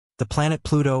The planet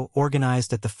Pluto,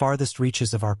 organized at the farthest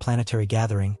reaches of our planetary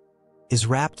gathering, is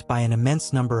wrapped by an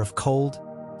immense number of cold,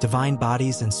 divine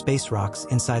bodies and space rocks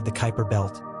inside the Kuiper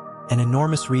Belt, an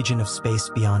enormous region of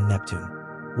space beyond Neptune.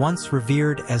 Once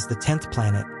revered as the 10th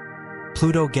planet,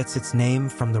 Pluto gets its name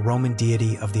from the Roman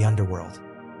deity of the underworld.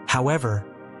 However,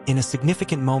 in a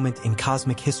significant moment in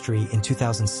cosmic history in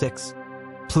 2006,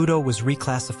 Pluto was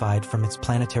reclassified from its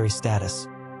planetary status,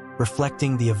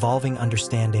 reflecting the evolving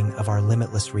understanding of our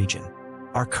limitless region.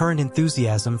 Our current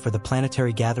enthusiasm for the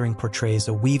planetary gathering portrays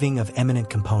a weaving of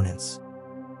eminent components: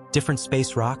 different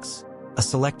space rocks, a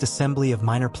select assembly of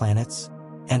minor planets,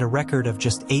 and a record of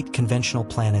just 8 conventional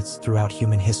planets throughout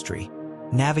human history.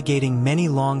 Navigating many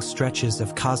long stretches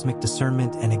of cosmic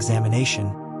discernment and examination,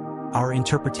 our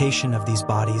interpretation of these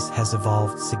bodies has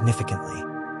evolved significantly.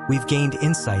 We've gained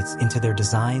insights into their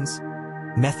designs,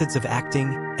 methods of acting,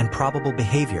 and probable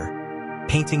behavior,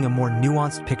 painting a more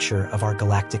nuanced picture of our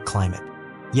galactic climate.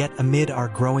 Yet amid our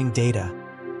growing data,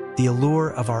 the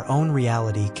allure of our own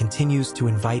reality continues to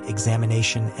invite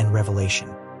examination and revelation.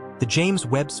 The James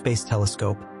Webb Space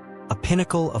Telescope, a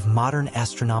pinnacle of modern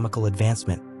astronomical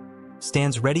advancement,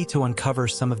 stands ready to uncover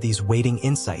some of these waiting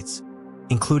insights,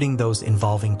 including those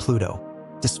involving Pluto.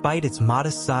 Despite its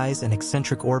modest size and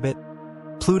eccentric orbit,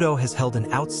 Pluto has held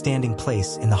an outstanding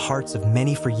place in the hearts of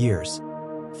many for years,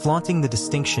 flaunting the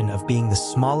distinction of being the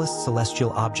smallest celestial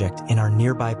object in our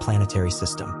nearby planetary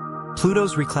system.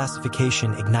 Pluto's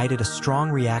reclassification ignited a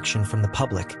strong reaction from the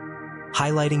public,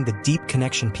 highlighting the deep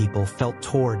connection people felt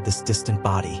toward this distant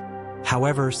body.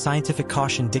 However, scientific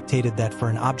caution dictated that for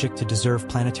an object to deserve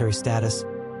planetary status,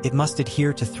 it must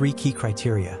adhere to 3 key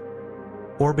criteria: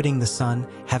 orbiting the Sun,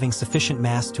 having sufficient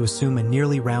mass to assume a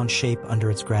nearly round shape under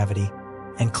its gravity,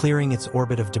 and clearing its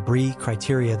orbit of debris,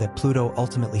 criteria that Pluto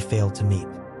ultimately failed to meet.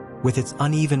 With its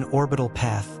uneven orbital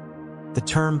path, the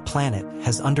term planet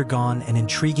has undergone an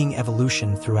intriguing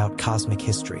evolution throughout cosmic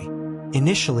history.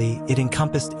 Initially, it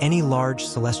encompassed any large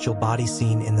celestial body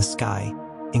seen in the sky,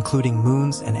 including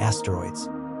moons and asteroids.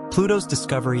 Pluto's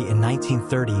discovery in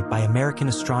 1930 by American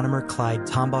astronomer Clyde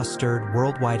Tombaugh stirred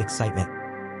worldwide excitement,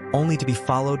 only to be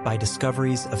followed by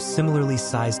discoveries of similarly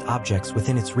sized objects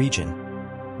within its region,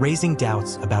 raising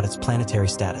doubts about its planetary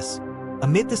status.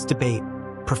 Amid this debate,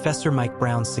 Professor Mike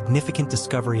Brown's significant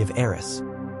discovery of Eris,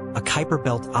 a Kuiper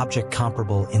Belt object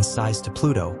comparable in size to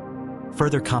Pluto,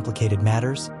 further complicated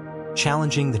matters,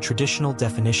 challenging the traditional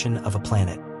definition of a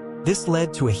planet. This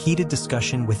led to a heated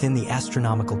discussion within the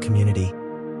astronomical community,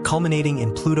 culminating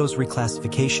in Pluto's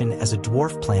reclassification as a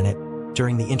dwarf planet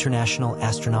during the International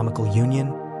Astronomical Union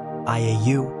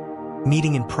 (IAU)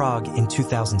 meeting in Prague in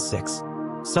 2006.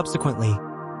 Subsequently,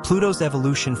 Pluto's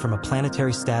evolution from a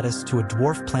planetary status to a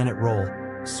dwarf planet role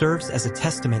serves as a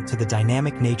testament to the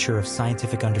dynamic nature of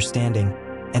scientific understanding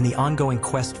and the ongoing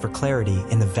quest for clarity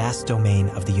in the vast domain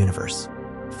of the universe.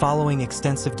 Following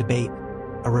extensive debate,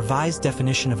 a revised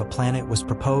definition of a planet was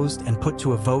proposed and put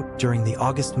to a vote during the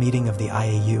August meeting of the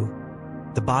IAU,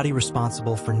 the body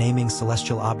responsible for naming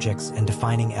celestial objects and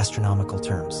defining astronomical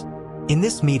terms. In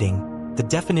this meeting, the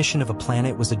definition of a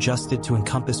planet was adjusted to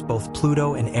encompass both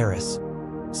Pluto and Eris,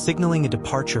 signaling a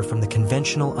departure from the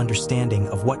conventional understanding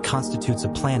of what constitutes a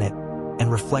planet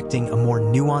and reflecting a more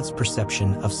nuanced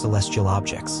perception of celestial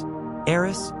objects.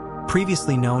 Eris,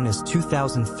 previously known as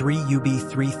 2003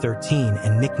 UB313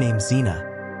 and nicknamed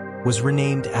Xena, was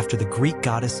renamed after the Greek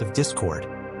goddess of discord,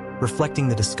 reflecting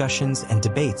the discussions and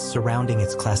debates surrounding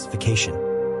its classification.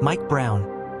 Mike Brown,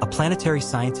 a planetary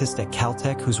scientist at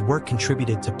Caltech whose work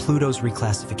contributed to Pluto's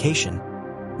reclassification,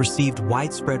 received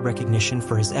widespread recognition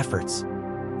for his efforts,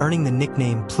 earning the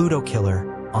nickname Pluto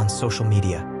Killer on social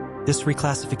media. This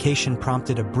reclassification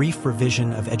prompted a brief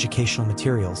revision of educational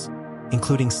materials,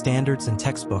 including standards and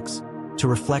textbooks, to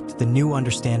reflect the new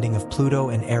understanding of Pluto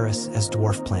and Eris as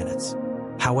dwarf planets.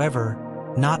 However,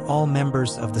 not all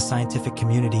members of the scientific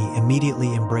community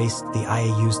immediately embraced the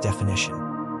IAU's definition.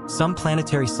 Some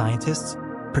planetary scientists,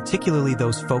 particularly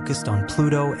those focused on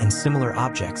Pluto and similar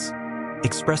objects,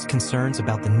 expressed concerns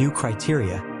about the new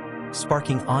criteria,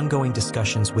 sparking ongoing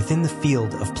discussions within the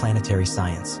field of planetary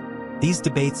science. These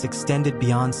debates extended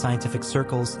beyond scientific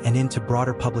circles and into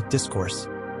broader public discourse,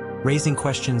 raising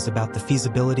questions about the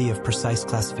feasibility of precise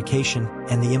classification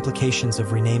and the implications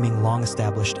of renaming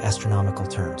long-established astronomical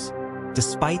terms.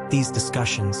 Despite these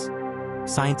discussions,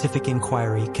 scientific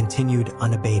inquiry continued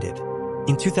unabated.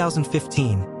 In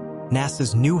 2015,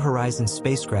 NASA's New Horizons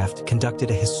spacecraft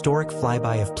conducted a historic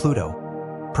flyby of Pluto,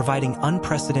 providing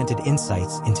unprecedented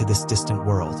insights into this distant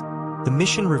world. The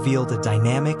mission revealed a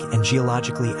dynamic and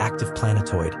geologically active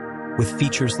planetoid, with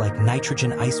features like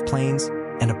nitrogen ice plains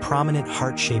and a prominent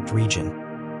heart-shaped region,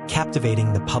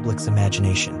 captivating the public's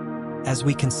imagination. As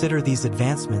we consider these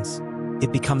advancements,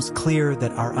 it becomes clear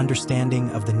that our understanding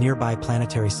of the nearby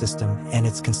planetary system and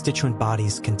its constituent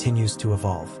bodies continues to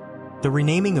evolve. The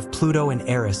renaming of Pluto and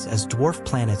Eris as dwarf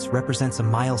planets represents a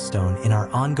milestone in our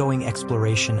ongoing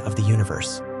exploration of the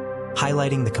universe,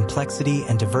 highlighting the complexity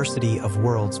and diversity of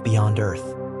worlds beyond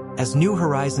Earth. As New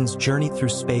Horizons journeyed through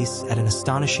space at an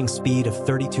astonishing speed of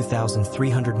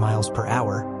 32,300 miles per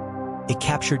hour, it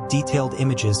captured detailed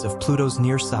images of Pluto's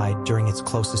near side during its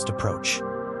closest approach.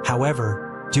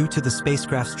 However, due to the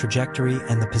spacecraft's trajectory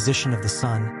and the position of the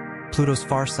Sun, Pluto's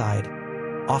far side,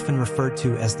 often referred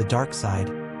to as the dark side,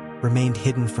 remained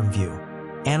hidden from view.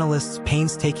 Analysts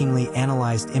painstakingly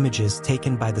analyzed images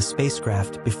taken by the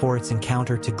spacecraft before its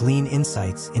encounter to glean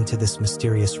insights into this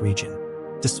mysterious region.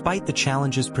 Despite the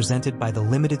challenges presented by the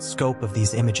limited scope of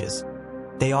these images,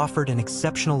 they offered an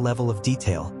exceptional level of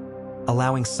detail,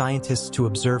 allowing scientists to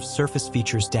observe surface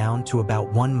features down to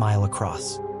about 1 mile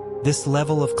across. This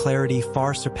level of clarity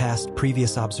far surpassed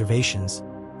previous observations,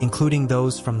 including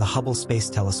those from the Hubble Space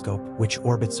Telescope, which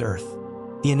orbits Earth.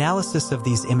 The analysis of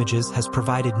these images has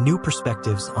provided new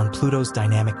perspectives on Pluto's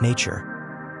dynamic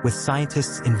nature, with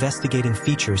scientists investigating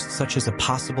features such as a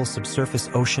possible subsurface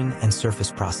ocean and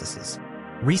surface processes.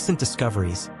 Recent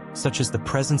discoveries, such as the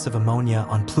presence of ammonia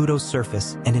on Pluto's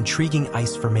surface and intriguing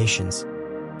ice formations,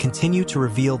 continue to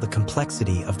reveal the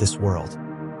complexity of this world.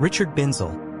 Richard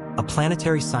Binzel, a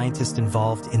planetary scientist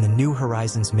involved in the New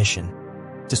Horizons mission,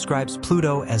 describes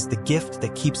Pluto as the gift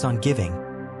that keeps on giving,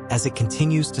 as it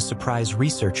continues to surprise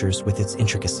researchers with its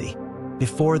intricacy.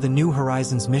 Before the New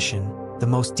Horizons mission, the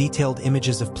most detailed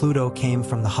images of Pluto came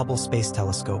from the Hubble Space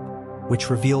Telescope, which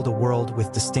revealed a world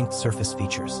with distinct surface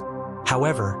features.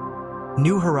 However,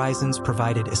 New Horizons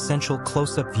provided essential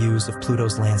close-up views of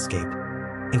Pluto's landscape,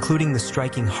 including the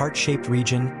striking heart-shaped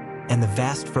region and the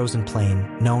vast frozen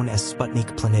plain known as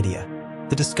Sputnik Planitia.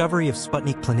 The discovery of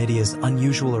Sputnik Planetia's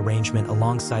unusual arrangement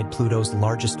alongside Pluto's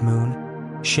largest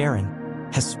moon, Charon,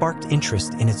 has sparked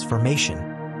interest in its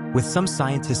formation, with some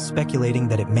scientists speculating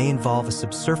that it may involve a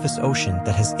subsurface ocean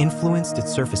that has influenced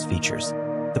its surface features.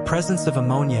 The presence of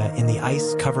ammonia in the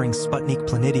ice covering Sputnik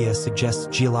Planitia suggests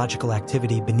geological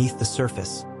activity beneath the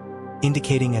surface,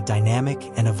 indicating a dynamic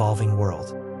and evolving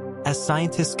world. As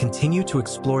scientists continue to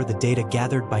explore the data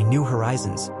gathered by New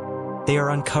Horizons, they are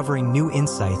uncovering new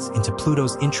insights into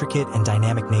Pluto's intricate and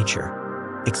dynamic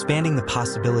nature, expanding the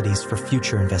possibilities for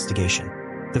future investigation.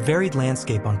 The varied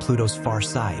landscape on Pluto's far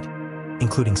side,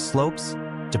 including slopes,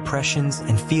 depressions,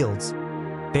 and fields,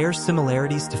 bears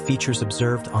similarities to features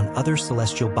observed on other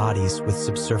celestial bodies with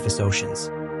subsurface oceans.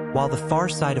 While the far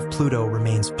side of Pluto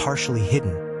remains partially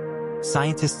hidden,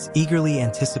 scientists eagerly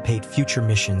anticipate future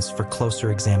missions for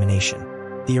closer examination.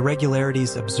 The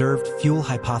irregularities observed fuel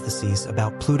hypotheses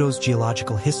about Pluto's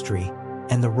geological history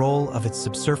and the role of its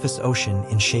subsurface ocean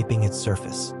in shaping its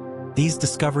surface. These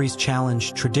discoveries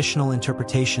challenge traditional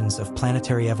interpretations of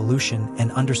planetary evolution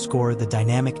and underscore the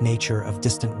dynamic nature of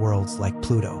distant worlds like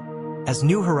Pluto. As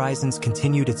New Horizons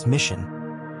continued its mission,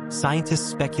 scientists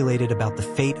speculated about the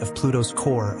fate of Pluto's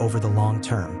core over the long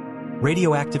term.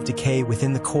 Radioactive decay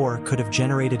within the core could have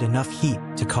generated enough heat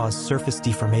to cause surface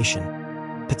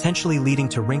deformation, potentially leading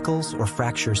to wrinkles or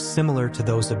fractures similar to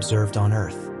those observed on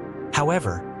Earth.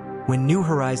 However, when New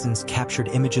Horizons captured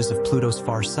images of Pluto's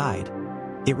far side,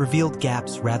 it revealed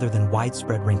gaps rather than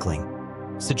widespread wrinkling,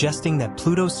 suggesting that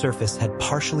Pluto's surface had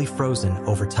partially frozen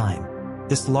over time.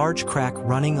 This large crack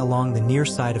running along the near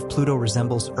side of Pluto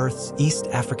resembles Earth's East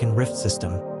African Rift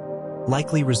system,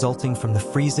 likely resulting from the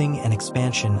freezing and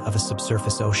expansion of a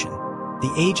subsurface ocean.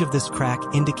 The age of this crack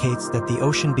indicates that the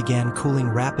ocean began cooling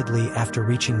rapidly after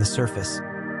reaching the surface,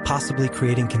 possibly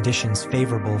creating conditions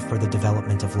favorable for the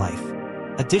development of life.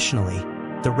 Additionally,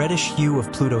 the reddish hue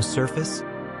of Pluto's surface,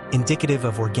 indicative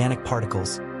of organic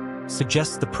particles,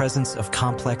 suggests the presence of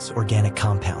complex organic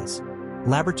compounds.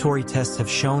 Laboratory tests have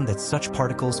shown that such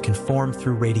particles can form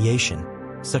through radiation,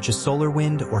 such as solar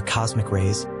wind or cosmic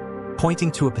rays,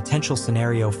 pointing to a potential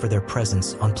scenario for their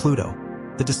presence on Pluto.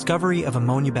 The discovery of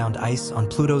ammonia-bound ice on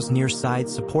Pluto's near side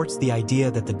supports the idea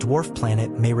that the dwarf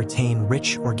planet may retain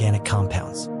rich organic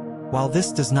compounds. While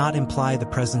this does not imply the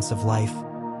presence of life,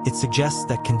 it suggests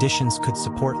that conditions could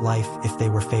support life if they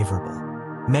were favorable.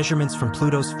 Measurements from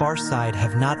Pluto's far side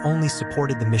have not only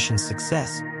supported the mission's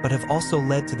success, but have also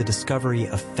led to the discovery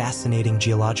of fascinating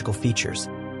geological features,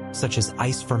 such as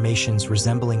ice formations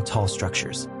resembling tall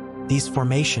structures. These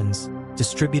formations,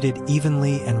 distributed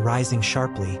evenly and rising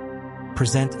sharply,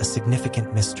 present a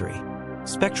significant mystery.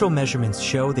 Spectral measurements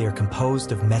show they are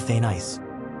composed of methane ice,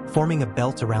 forming a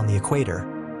belt around the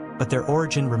equator, but their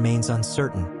origin remains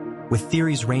uncertain, with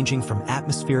theories ranging from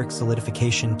atmospheric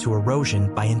solidification to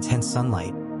erosion by intense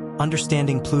sunlight.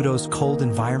 Understanding Pluto's cold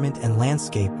environment and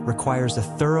landscape requires a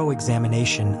thorough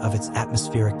examination of its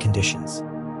atmospheric conditions.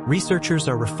 Researchers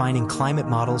are refining climate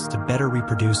models to better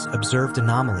reproduce observed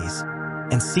anomalies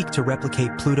and seek to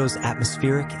replicate Pluto's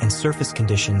atmospheric and surface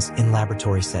conditions in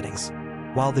laboratory settings.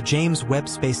 While the James Webb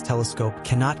Space Telescope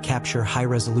cannot capture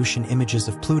high-resolution images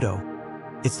of Pluto,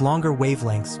 its longer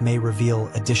wavelengths may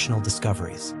reveal additional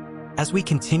discoveries. As we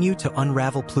continue to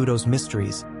unravel Pluto's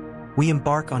mysteries, we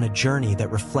embark on a journey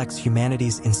that reflects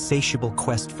humanity's insatiable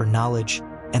quest for knowledge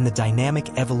and the dynamic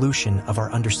evolution of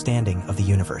our understanding of the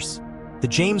universe. The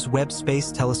James Webb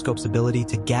Space Telescope's ability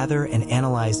to gather and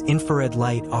analyze infrared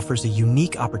light offers a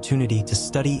unique opportunity to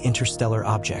study interstellar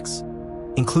objects,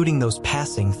 including those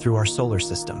passing through our solar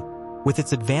system. With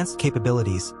its advanced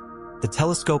capabilities, the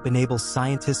telescope enables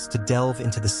scientists to delve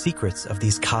into the secrets of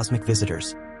these cosmic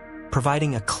visitors,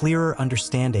 providing a clearer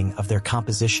understanding of their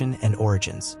composition and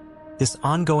origins. This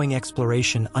ongoing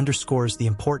exploration underscores the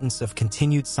importance of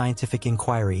continued scientific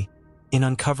inquiry in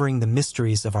uncovering the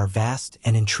mysteries of our vast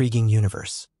and intriguing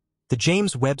universe. The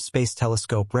James Webb Space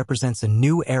Telescope represents a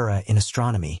new era in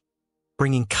astronomy,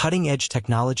 bringing cutting-edge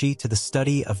technology to the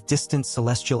study of distant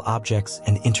celestial objects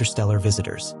and interstellar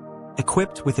visitors.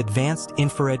 Equipped with advanced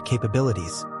infrared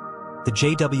capabilities, the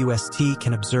JWST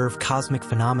can observe cosmic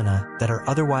phenomena that are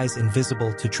otherwise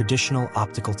invisible to traditional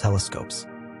optical telescopes.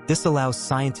 This allows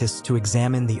scientists to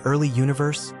examine the early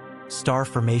universe, star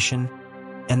formation,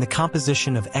 and the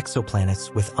composition of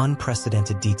exoplanets with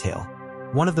unprecedented detail.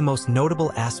 One of the most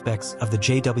notable aspects of the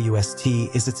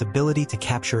JWST is its ability to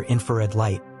capture infrared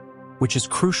light, which is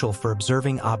crucial for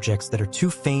observing objects that are too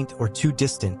faint or too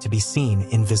distant to be seen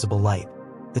in visible light.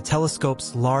 The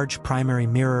telescope's large primary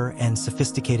mirror and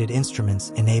sophisticated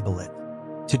instruments enable it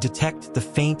to detect the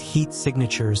faint heat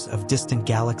signatures of distant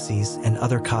galaxies and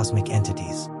other cosmic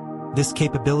entities. This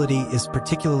capability is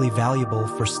particularly valuable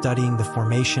for studying the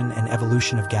formation and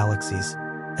evolution of galaxies,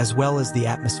 as well as the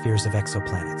atmospheres of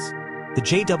exoplanets. The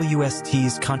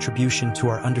JWST's contribution to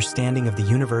our understanding of the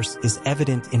universe is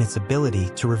evident in its ability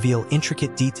to reveal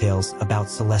intricate details about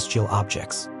celestial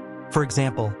objects. For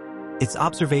example, its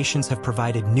observations have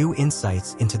provided new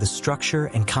insights into the structure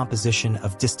and composition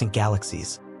of distant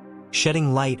galaxies,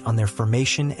 shedding light on their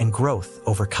formation and growth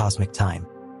over cosmic time.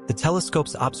 The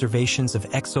telescope's observations of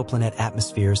exoplanet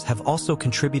atmospheres have also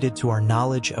contributed to our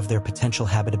knowledge of their potential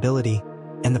habitability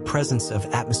and the presence of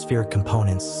atmospheric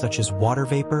components such as water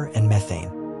vapor and methane.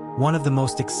 One of the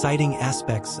most exciting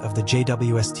aspects of the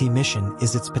JWST mission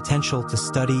is its potential to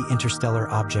study interstellar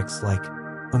objects like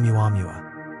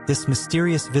Oumuamua. This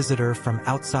mysterious visitor from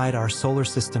outside our solar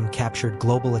system captured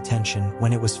global attention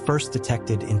when it was first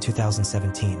detected in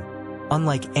 2017.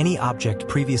 Unlike any object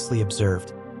previously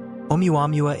observed,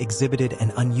 Oumuamua exhibited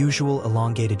an unusual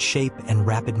elongated shape and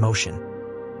rapid motion,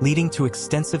 leading to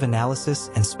extensive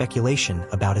analysis and speculation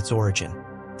about its origin.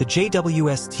 The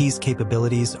JWST's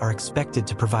capabilities are expected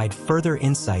to provide further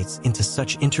insights into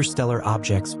such interstellar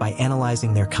objects by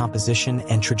analyzing their composition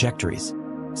and trajectories.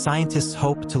 Scientists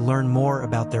hope to learn more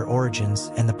about their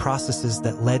origins and the processes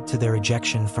that led to their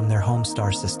ejection from their home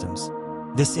star systems.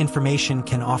 This information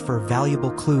can offer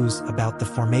valuable clues about the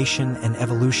formation and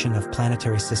evolution of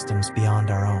planetary systems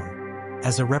beyond our own.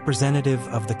 As a representative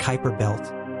of the Kuiper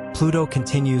Belt, Pluto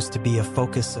continues to be a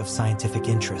focus of scientific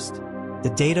interest.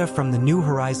 The data from the New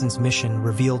Horizons mission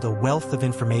revealed a wealth of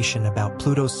information about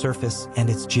Pluto's surface and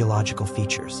its geological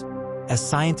features. As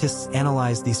scientists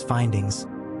analyze these findings,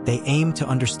 they aim to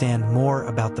understand more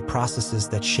about the processes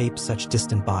that shape such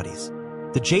distant bodies.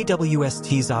 The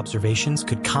JWST's observations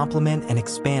could complement and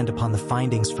expand upon the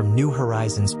findings from New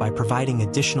Horizons by providing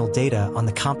additional data on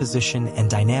the composition and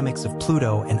dynamics of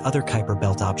Pluto and other Kuiper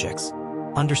Belt objects.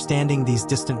 Understanding these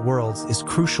distant worlds is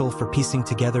crucial for piecing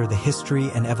together the history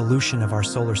and evolution of our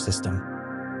solar system,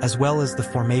 as well as the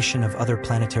formation of other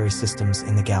planetary systems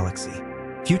in the galaxy.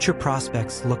 Future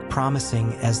prospects look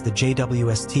promising as the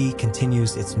JWST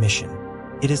continues its mission.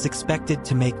 It is expected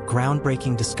to make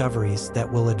groundbreaking discoveries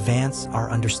that will advance our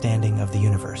understanding of the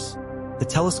universe. The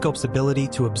telescope's ability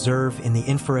to observe in the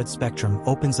infrared spectrum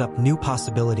opens up new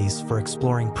possibilities for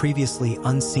exploring previously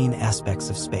unseen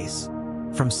aspects of space.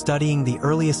 From studying the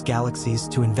earliest galaxies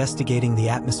to investigating the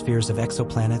atmospheres of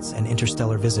exoplanets and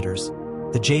interstellar visitors,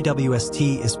 the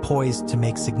JWST is poised to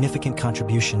make significant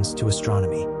contributions to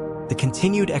astronomy. The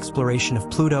continued exploration of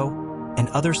Pluto and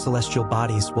other celestial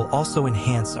bodies will also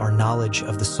enhance our knowledge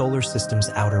of the solar system's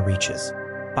outer reaches.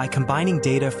 By combining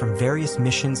data from various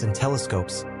missions and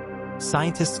telescopes,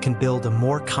 scientists can build a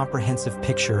more comprehensive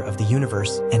picture of the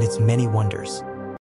universe and its many wonders.